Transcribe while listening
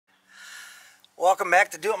Welcome back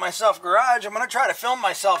to Do It Myself Garage. I'm going to try to film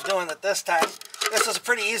myself doing it this time. This is a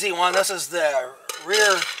pretty easy one. This is the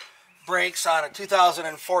rear brakes on a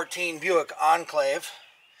 2014 Buick Enclave.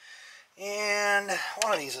 And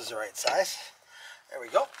one of these is the right size. There we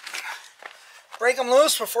go. Break them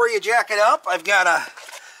loose before you jack it up. I've got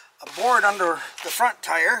a board under the front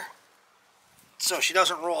tire so she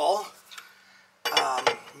doesn't roll.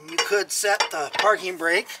 You could set the parking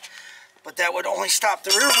brake, but that would only stop the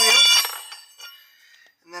rear wheels.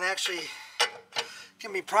 And then actually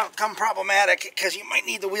can become problematic because you might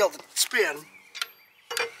need the wheel to spin.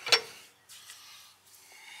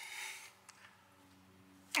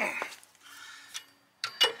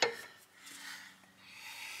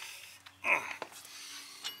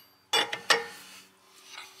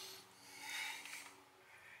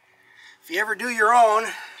 If you ever do your own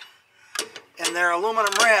and they're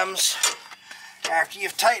aluminum rims, after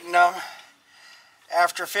you've tightened them,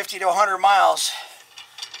 after 50 to 100 miles,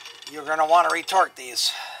 you're going to want to retorque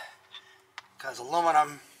these because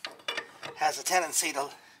aluminum has a tendency to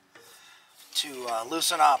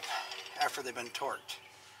loosen up after they've been torqued.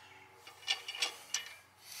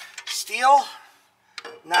 Steel,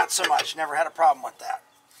 not so much. Never had a problem with that.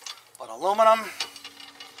 But aluminum,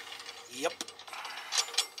 yep.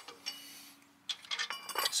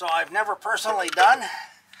 So I've never personally done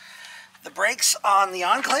the brakes on the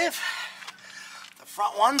Enclave. The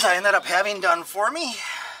front ones I ended up having done for me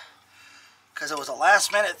because it was a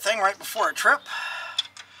last minute thing right before a trip.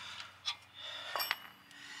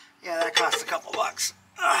 Yeah, that cost a couple bucks.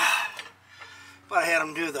 But I had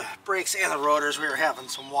them do the brakes and the rotors. We were having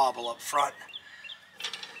some wobble up front.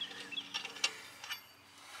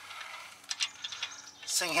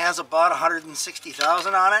 This thing has about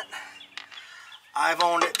 160,000 on it. I've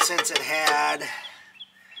owned it since it had,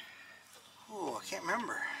 I can't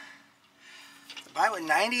remember. The buy with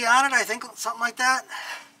 90 on it, I think, something like that.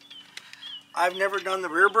 I've never done the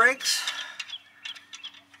rear brakes.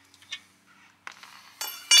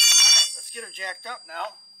 Alright, let's get her jacked up now.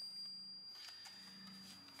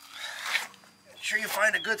 Make sure you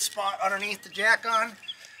find a good spot underneath the jack on.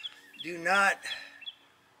 Do not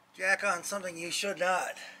jack on something you should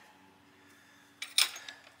not.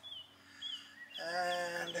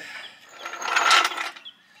 And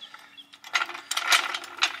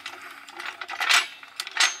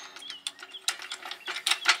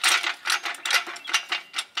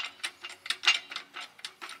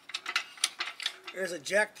there's a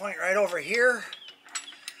jack point right over here,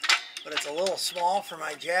 but it's a little small for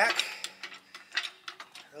my jack.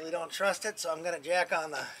 I really don't trust it, so I'm going to jack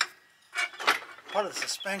on the part of the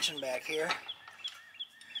suspension back here.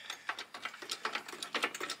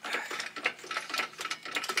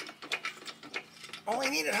 Only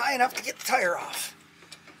need it high enough to get the tire off.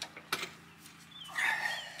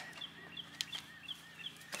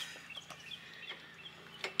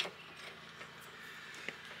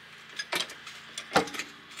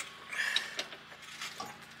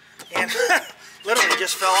 And literally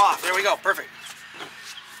just fell off. There we go. Perfect.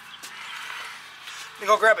 Let me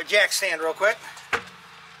go grab a jack stand real quick.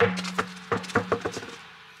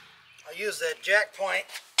 I'll use that jack point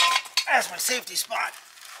as my safety spot.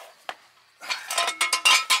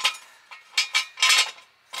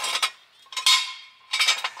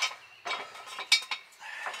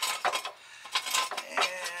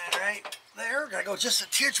 There, gotta go just a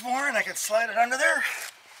titch more and I can slide it under there.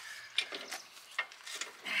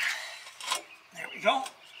 There we go.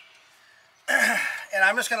 And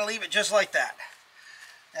I'm just gonna leave it just like that.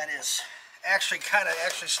 That is actually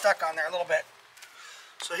actually stuck on there a little bit.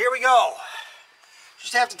 So here we go.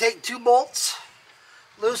 Just have to take 2 bolts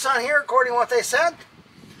loose on here according to what they said.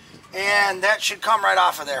 And that should come right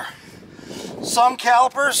off of there. Some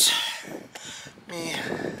calipers, let me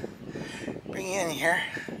bring you in here.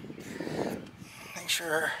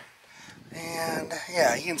 Sure, and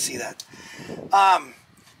yeah, you can see that.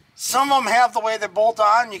 Some of them have the way they bolt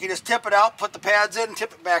on. You can just tip it out, put the pads in, and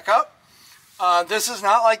tip it back up. This is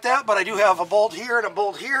not like that, but I do have a bolt here and a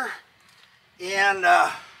bolt here. And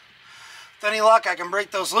with any luck, I can break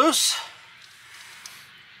those loose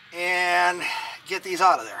and get these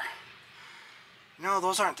out of there. No,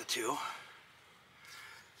 those aren't the 2.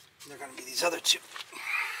 They're going to be these other 2.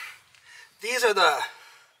 These are the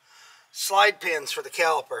slide pins for the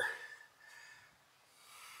caliper.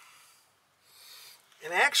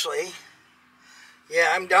 And actually,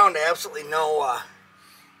 yeah, I'm down to absolutely no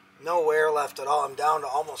wear left at all. I'm down to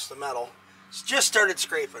almost the metal. It's just started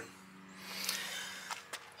scraping.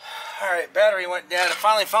 Alright, battery went dead. I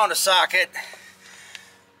finally found a socket.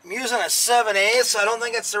 I'm using a 7/8, so I don't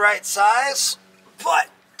think it's the right size, but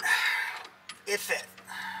it fit.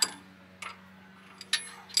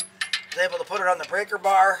 able to put it on the breaker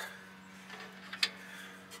bar.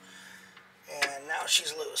 And now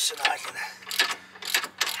she's loose, and I can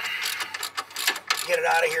get it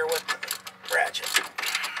out of here with the ratchet.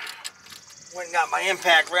 Went and got my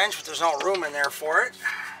impact wrench, but there's no room in there for it.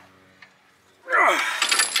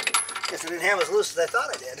 Guess I didn't have as loose as I thought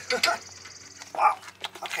I did. Wow.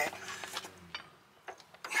 Okay.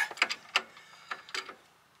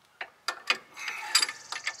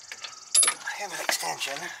 I have an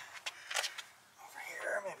extension over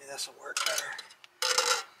here. Maybe this will work better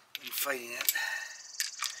than fighting it.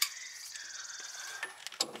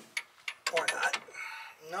 Or not.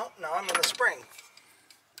 Nope, no, I'm in the spring.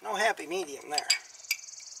 No happy medium there.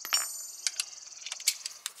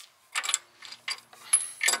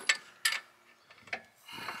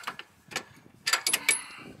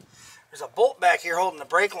 There's a bolt back here holding the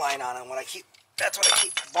brake line on, and that's what I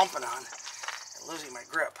keep bumping on and losing my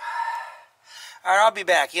grip. All right, I'll be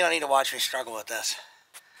back. You don't need to watch me struggle with this.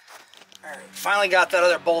 All right, finally got that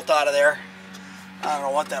other bolt out of there. I don't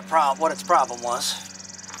know what its problem was.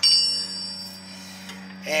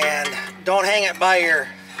 And don't hang it by your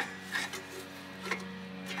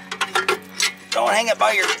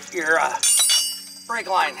brake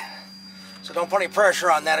line. So don't put any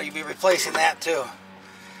pressure on that, or you'll be replacing that too.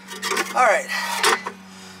 All right,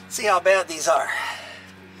 see how bad these are.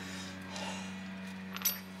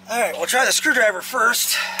 All right, we'll try the screwdriver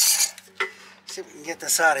first. See if we can get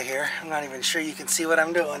this out of here. I'm not even sure you can see what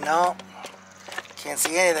I'm doing. No, can't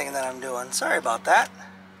see anything that I'm doing. Sorry about that.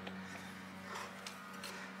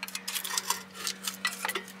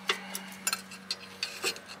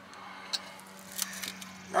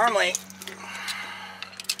 Normally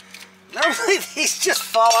these just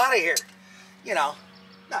fall out of here. You know,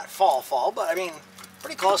 not fall, but I mean,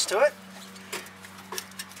 pretty close to it.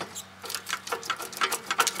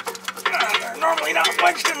 They're normally not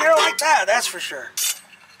wedged in there like that, that's for sure.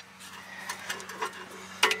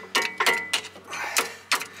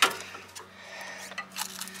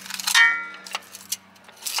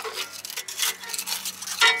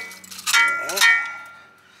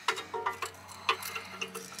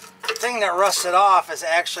 The thing that rusted off is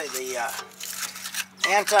actually the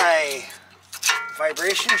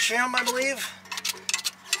anti-vibration shim, I believe.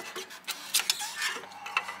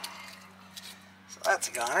 So that's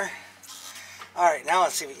a goner. Alright, now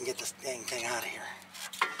let's see if we can get this dang thing out of here.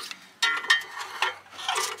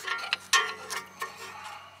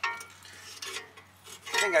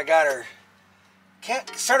 I think I got her.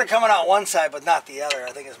 Started coming out one side, but not the other.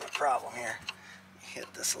 I think is my problem here.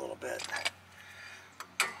 Hit this a little bit.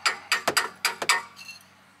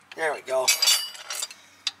 There we go.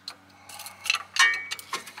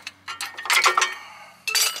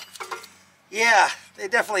 Yeah, they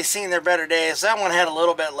definitely seen their better days. That one had a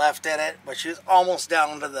little bit left in it, but she was almost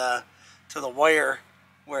down to the wire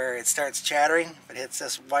where it starts chattering. If it hits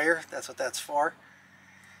this wire, that's what that's for.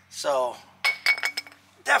 So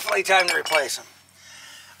definitely time to replace them.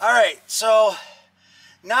 All right, so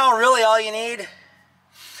now really all you need,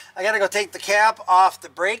 I gotta go take the cap off the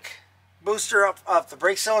brake booster off the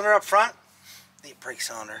brake cylinder up front, the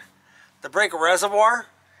brake reservoir,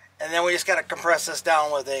 and then we just gotta compress this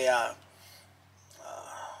down with a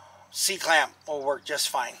C-clamp. Will work just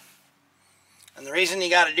fine. And the reason you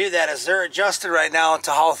got to do that is they're adjusted right now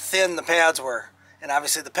to how thin the pads were, and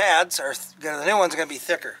obviously the pads are the new ones are going to be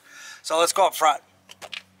thicker. So let's go up front.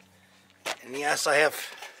 And yes, I have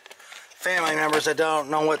family members that don't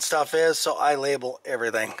know what stuff is, so I label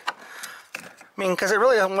everything. I mean, because it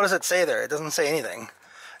really, what does it say there? It doesn't say anything.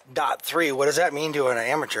 .3, what does that mean to an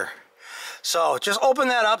amateur? So just open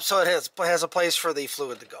that up so it has a place for the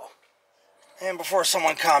fluid to go. And before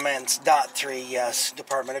someone comments, .3, yes,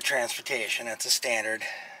 Department of Transportation, that's a standard.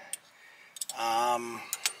 Oh,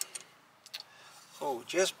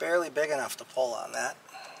 just barely big enough to pull on that.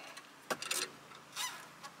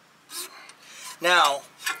 Now,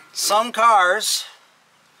 some cars,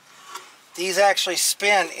 these actually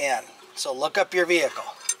spin in, so look up your vehicle.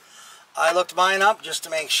 I looked mine up just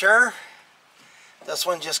to make sure. This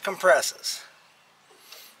one just compresses.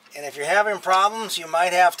 And if you're having problems, you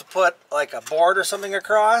might have to put like a board or something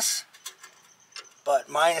across. But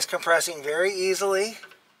mine is compressing very easily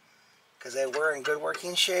because they were in good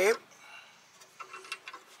working shape.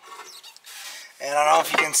 And I don't know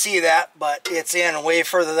if you can see that, but it's in way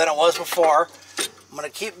further than it was before. I'm going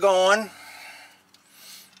to keep going.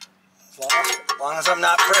 As long as I'm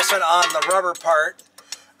not pressing on the rubber part,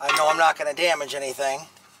 I know I'm not going to damage anything.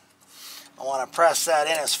 I want to press that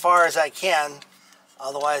in as far as I can.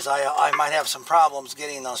 Otherwise, I might have some problems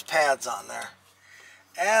getting those pads on there.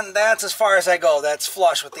 And that's as far as I go. That's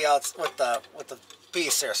flush with the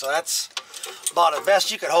piece there. So that's about the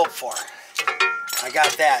best you could hope for. I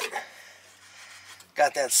got that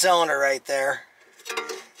cylinder right there.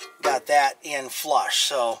 Got that in flush.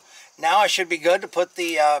 So now I should be good to put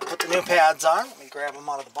the new pads on. Let me grab them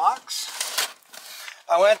out of the box.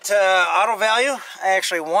 I went to Auto Value. I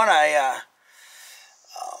actually won a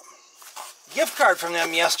gift card from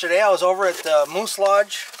them yesterday. I was over at the Moose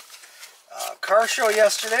Lodge car show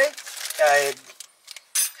yesterday. I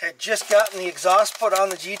had just gotten the exhaust put on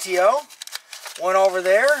the GTO. Went over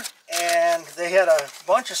there and they had a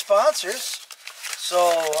bunch of sponsors.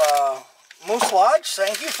 So Moose Lodge,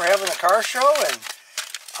 thank you for having the car show, and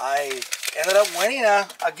I ended up winning a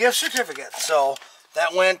gift certificate. So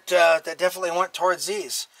that went that definitely went towards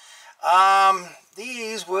these.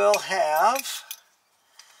 These will have,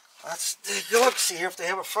 let's take a look, see here if they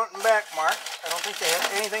have a front and back mark. I don't think they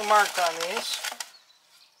have anything marked on these.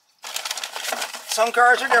 Some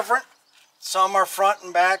cars are different. Some are front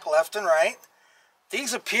and back, left and right.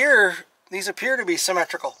 These appear to be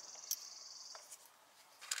symmetrical.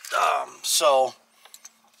 So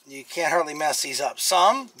you can't hardly mess these up.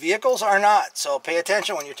 Some vehicles are not, so pay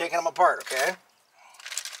attention when you're taking them apart, okay?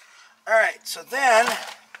 Alright, so then,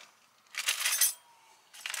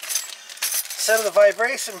 instead of the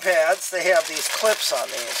vibration pads, they have these clips on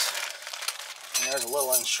these. And there's a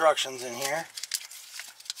little instructions in here.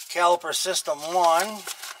 Caliper system 1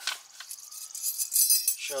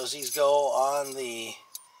 shows these go on the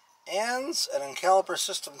ends, and then caliper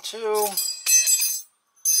system 2,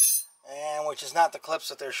 and which is not the clips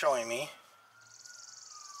that they're showing me.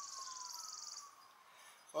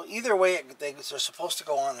 Well, either way, they're supposed to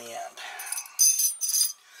go on the end.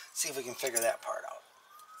 See if we can figure that part out.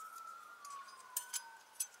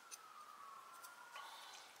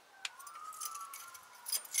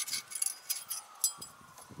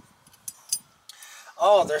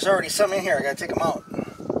 Oh, there's already some in here. I gotta take them out.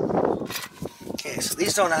 Okay, so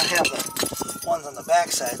these do not have the ones on the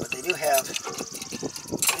back side, but they do have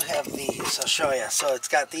these. I'll show you. So it's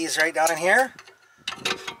got these right down in here.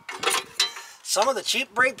 Some of the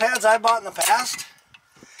cheap brake pads I bought in the past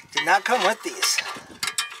did not come with these.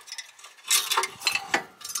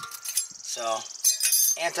 So,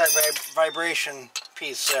 anti-vibration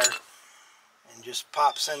piece there, and just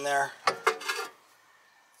pops in there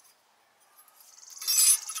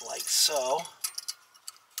like so.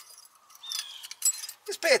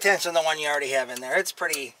 Just pay attention to the one you already have in there. It's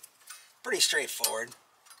pretty straightforward.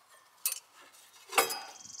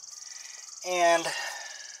 And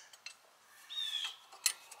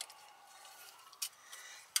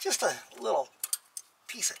just a little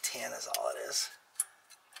piece of tin is all it is.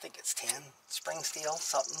 I think it's tin, spring steel,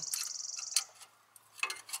 something.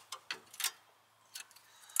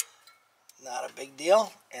 Not a big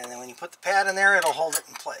deal. And then when you put the pad in there, it'll hold it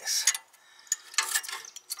in place.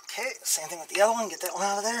 Okay, same thing with the other one. Get that one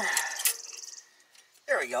out of there.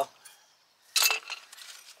 There we go.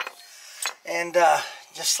 And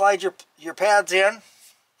just slide your pads in.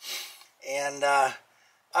 And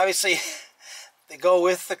obviously they go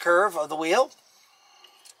with the curve of the wheel.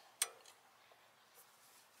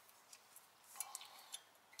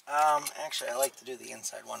 Actually, I like to do the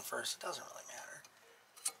inside one first. It doesn't really matter.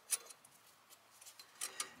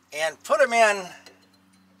 And put them in.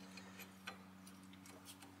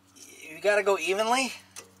 You got to go evenly.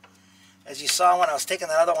 As you saw when I was taking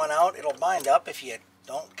that other one out, it'll bind up if you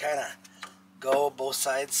don't kind of go both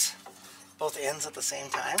sides, both ends at the same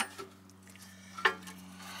time.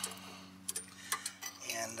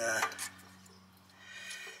 And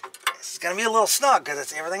this is going to be a little snug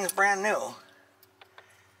because everything's brand new.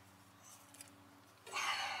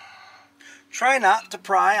 Try not to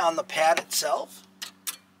pry on the pad itself.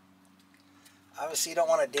 Obviously, you don't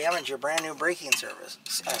want to damage your brand new braking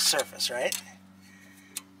surface, right?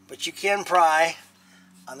 But you can pry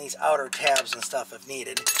on these outer tabs and stuff if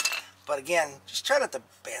needed. But again, just try not to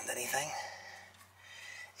bend anything.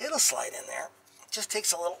 It'll slide in there. It just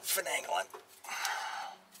takes a little finagling.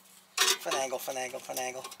 Finagle, finagle,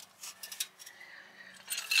 finagle.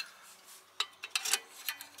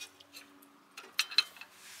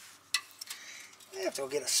 I have to go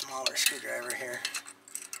get a smaller screwdriver here.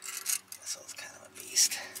 This one's kind of a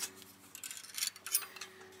beast.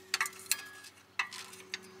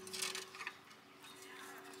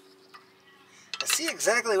 I see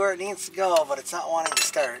exactly where it needs to go, but it's not wanting to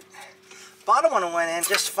start. Bottom one went in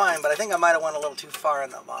just fine, but I think I might have went a little too far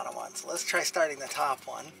in the bottom one. So let's try starting the top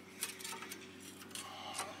one.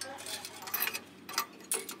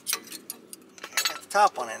 Okay, I got the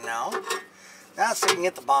top one in now. Now so you can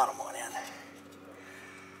get the bottom one in.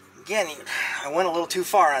 Again, I went a little too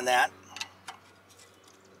far on that.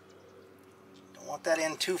 Don't want that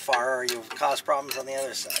in too far or you'll cause problems on the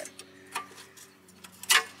other side.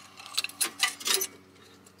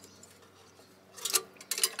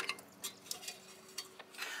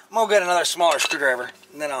 I'm going to get another smaller screwdriver,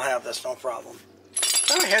 and then I'll have this, no problem.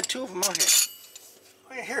 Oh, I had two of them out here.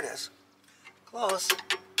 Oh yeah, here it is. Close.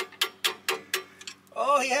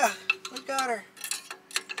 Oh yeah, we got her.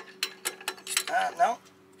 No.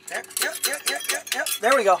 Yep.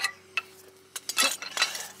 There we go.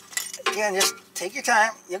 Again, just take your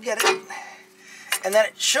time. You'll get it. And then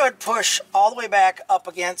it should push all the way back up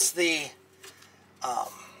against the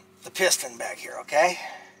piston back here, okay?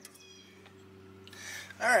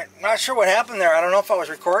 Alright, not sure what happened there. I don't know if I was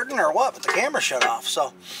recording or what, but the camera shut off.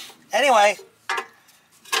 So, anyway,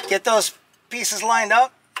 get those pieces lined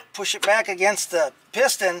up, push it back against the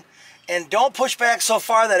piston, and don't push back so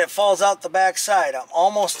far that it falls out the back side. I'm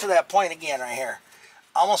almost to that point again right here.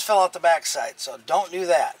 Almost fell out the back side, so don't do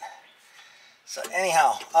that. So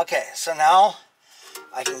anyhow, okay, so now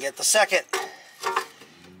I can get the second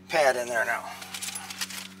pad in there now.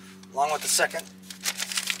 Along with the second.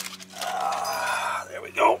 There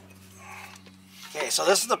we go. Okay, so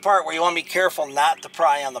this is the part where you want to be careful not to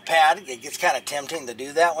pry on the pad. It gets kind of tempting to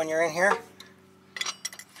do that when you're in here.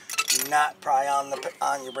 Do not pry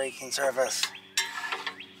on your braking surface.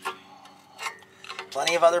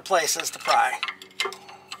 Plenty of other places to pry.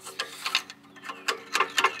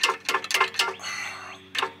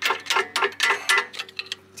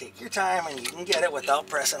 Take your time and you can get it without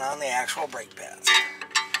pressing on the actual brake pads.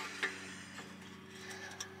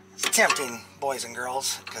 It's tempting, boys and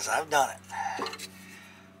girls, because I've done it.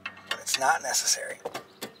 But it's not necessary.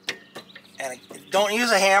 And don't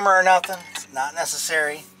use a hammer or nothing. It's not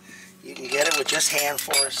necessary. You can get it with just hand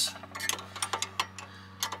force.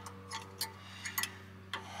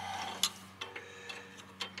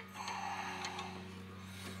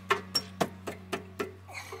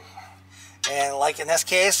 And like in this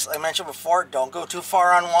case, I mentioned before, don't go too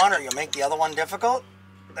far on one or you'll make the other one difficult.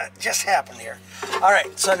 That just happened here.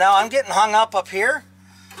 Alright, so now I'm getting hung up here.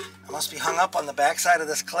 I must be hung up on the back side of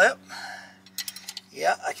this clip.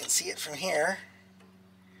 Yeah, I can see it from here.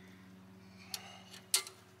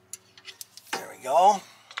 There we go.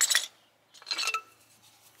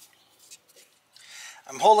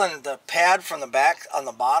 I'm holding the pad from the back, on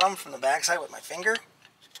the bottom, from the back side with my finger.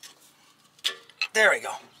 There we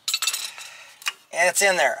go. And it's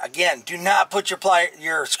in there. Again, do not put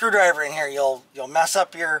your screwdriver in here. You'll mess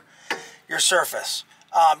up your surface.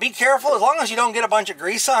 Be careful. As long as you don't get a bunch of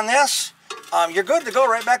grease on this, you're good to go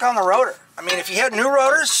right back on the rotor. I mean, if you had new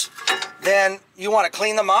rotors, then you want to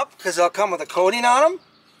clean them up because they'll come with a coating on them.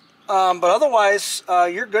 But otherwise,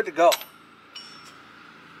 you're good to go.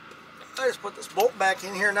 I just put this bolt back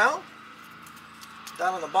in here now.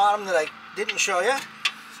 Down on the bottom that I didn't show you.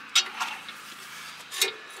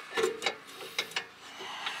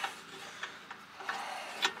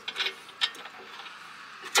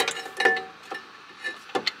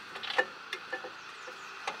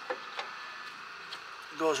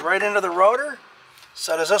 Goes right into the rotor.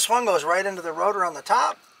 So does this one. Goes right into the rotor on the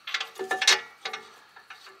top.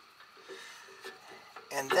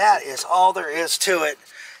 And that is all there is to it.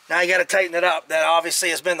 Now you got to tighten it up. That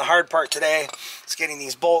obviously has been the hard part today. It's getting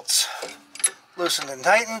these bolts loosened and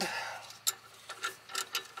tightened.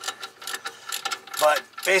 But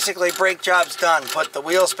basically brake job's done. Put the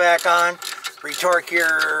wheels back on. Retorque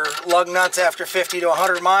your lug nuts after 50 to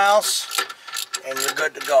 100 miles. And you're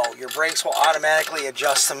good to go. Your brakes will automatically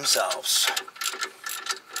adjust themselves.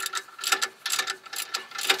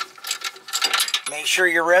 Make sure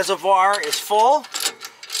your reservoir is full.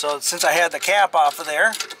 So since I had the cap off of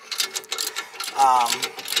there,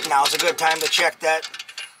 now's a good time to check that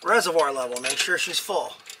reservoir level. Make sure she's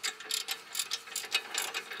full.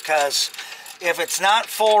 Because if it's not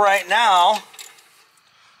full right now,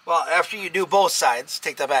 well, after you do both sides,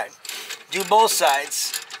 take that back. Do both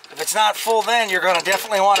sides. If it's not full then, you're going to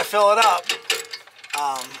definitely want to fill it up.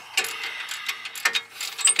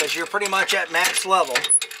 Because you're pretty much at max level.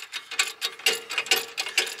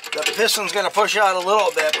 The piston's going to push out a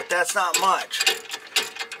little bit, but that's not much.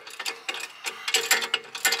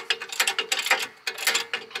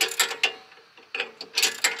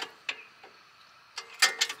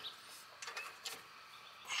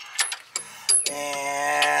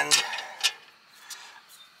 And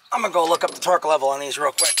I'm going to go look up the torque level on these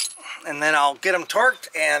real quick. And then I'll get them torqued,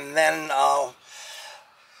 and then I'll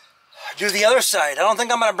do the other side. I don't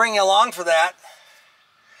think I'm going to bring you along for that.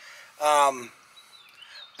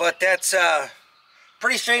 But that's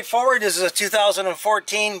pretty straightforward. This is a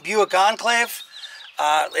 2014 Buick Enclave.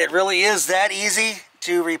 It really is that easy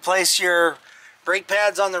to replace your brake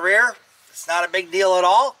pads on the rear. It's not a big deal at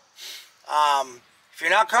all. If you're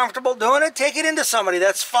not comfortable doing it, take it into somebody.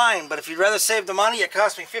 That's fine. But if you'd rather save the money, it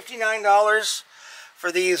cost me $59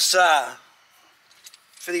 for these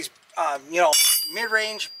you know,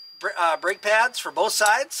 mid-range brake pads for both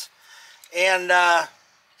sides. And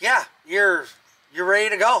yeah, you're ready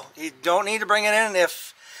to go. You don't need to bring it in.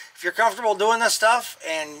 If you're comfortable doing this stuff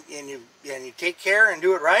and you take care and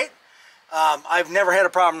do it right, I've never had a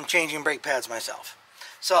problem changing brake pads myself.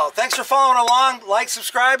 So thanks for following along. Like,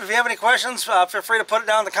 subscribe. If you have any questions, feel free to put it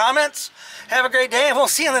down in the comments. Have a great day, and we'll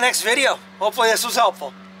see you in the next video. Hopefully this was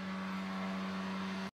helpful.